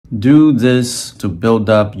Do this to build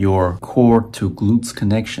up your core to glutes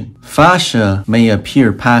connection. Fascia may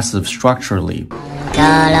appear passive structurally,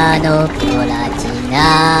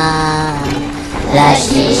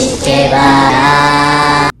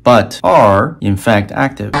 but are in fact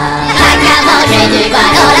active.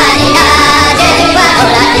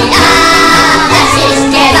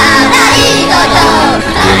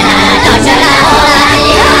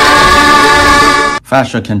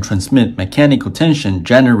 Fascia can transmit mechanical tension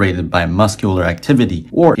generated by muscular activity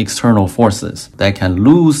or external forces that can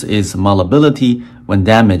lose its malleability when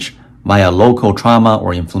damaged by a local trauma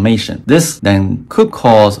or inflammation. This then could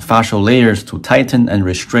cause fascial layers to tighten and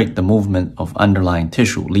restrict the movement of underlying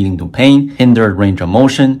tissue, leading to pain, hindered range of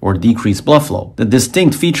motion, or decreased blood flow. The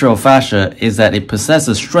distinct feature of fascia is that it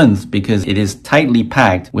possesses strength because it is tightly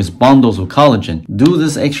packed with bundles of collagen. Do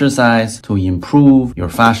this exercise to improve your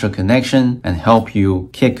fascial connection and help you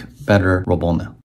kick better Robona.